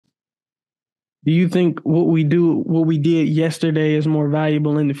Do you think what we did yesterday is more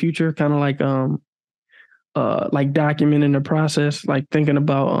valuable in the future? Kind of like documenting the process, like thinking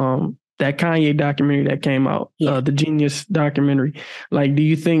about that Kanye documentary that came out, Yeah. the Genius documentary. Like, do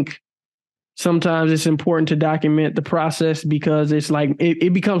you think sometimes it's important to document the process because it's like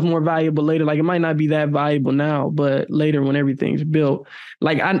it becomes more valuable later? Like, it might not be that valuable now, but later when everything's built.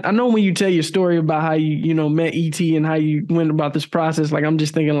 Like, I know when you tell your story about how you know met ET and how you went about this process, like I'm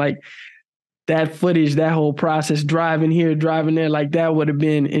just thinking like that footage, that whole process, driving here, driving there, like that would have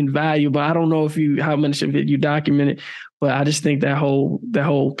been invaluable. I don't know if you how much of it you documented, but I just think that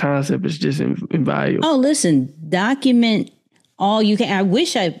whole concept is just invaluable. Oh, listen, document all you can. I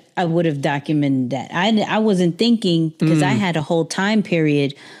wish I would have documented that. I wasn't thinking because I Mm, had a whole time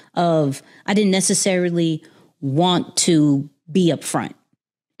period of I didn't necessarily want to be upfront.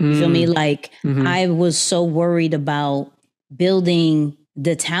 You feel me? mm, Like mm-hmm, I was so worried about building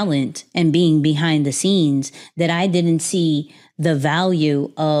the talent and being behind the scenes that I didn't see the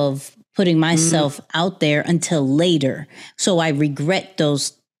value of putting mm, myself out there until later. So I regret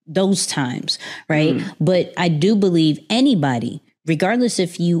those times, right? mm, But I do believe anybody, regardless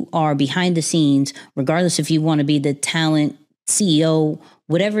if you are behind the scenes, regardless if you want to be the talent CEO,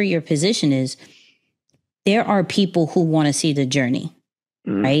 whatever your position is, there are people who want to see the journey,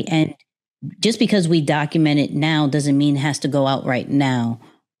 mm, right? And just because we document it now doesn't mean it has to go out right now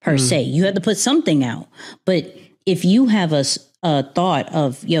per se. mm, You have to put something out. But if you have a thought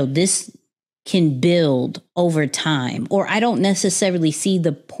of, this can build over time, or I don't necessarily see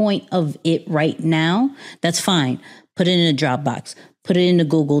the point of it right now, that's fine. Put it in a Dropbox, put it in a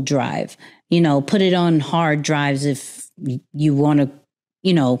Google Drive, put it on hard drives if you want to,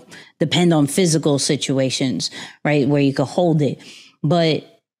 depend on physical situations, right? Where you could hold it. But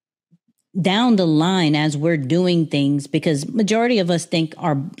down the line as we're doing things, because majority of us think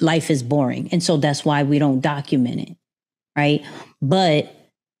our life is boring, and so that's why we don't document it, right? But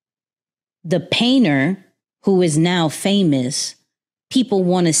the painter who is now famous, people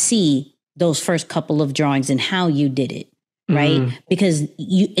want to see those first couple of drawings and how you did it, right? mm, Because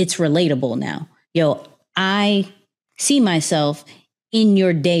it's relatable now. I see myself in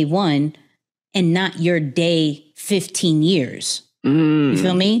your day one and not your day 15 years. You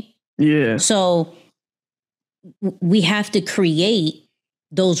feel mm. me? Yeah. So we have to create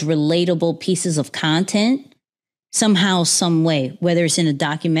those relatable pieces of content somehow, some way, whether it's in a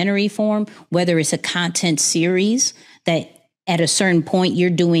documentary form, whether it's a content series that at a certain point you're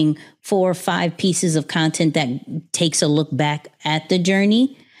doing 4 or 5 pieces of content that takes a look back at the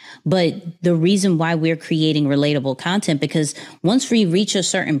journey. But the reason why we're creating relatable content, because once we reach a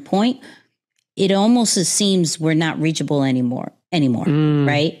certain point, it almost seems we're not reachable anymore, Mm,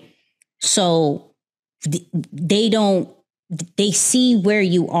 right? So they don't, they see where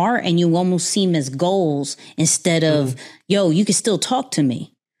you are and you almost see them as goals instead of, mm, you can still talk to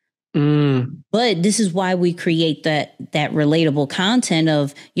me. mm, But this is why we create that relatable content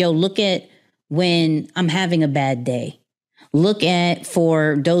of, look at when I'm having a bad day. Look at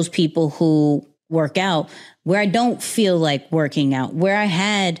for those people who work out where I don't feel like working out, where I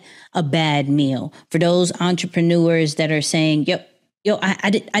had a bad meal. For those entrepreneurs that are saying, I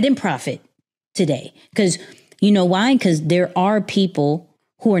didn't profit today. Because you know why? Because there are people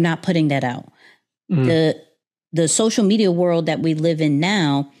who are not putting that out. mm, The social media world that we live in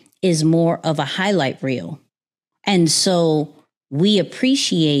now is more of a highlight reel. And so we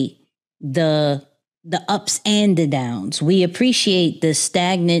appreciate the the ups and the downs. We appreciate the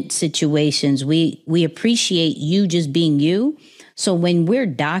stagnant situations. We appreciate you just being you. So when we're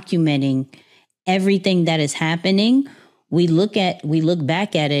documenting everything that is happening, we look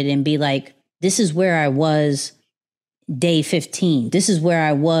back at it and be like, this is where I was day 15. This is where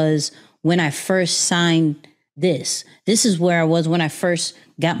I was when I first signed this. This is where I was when I first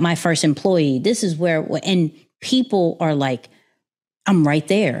got my first employee. This is where, and people are like, I'm right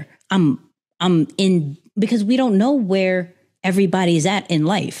there. I'm in, because we don't know where everybody's at in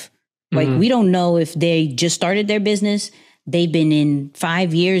life. Like we mm. don't know if they just started their business, they've been in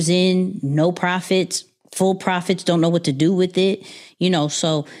 5 years in, no profits, full profits, don't know what to do with it,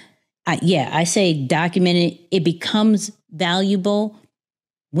 so I say document it. It becomes valuable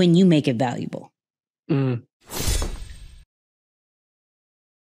when you make it valuable. Mm.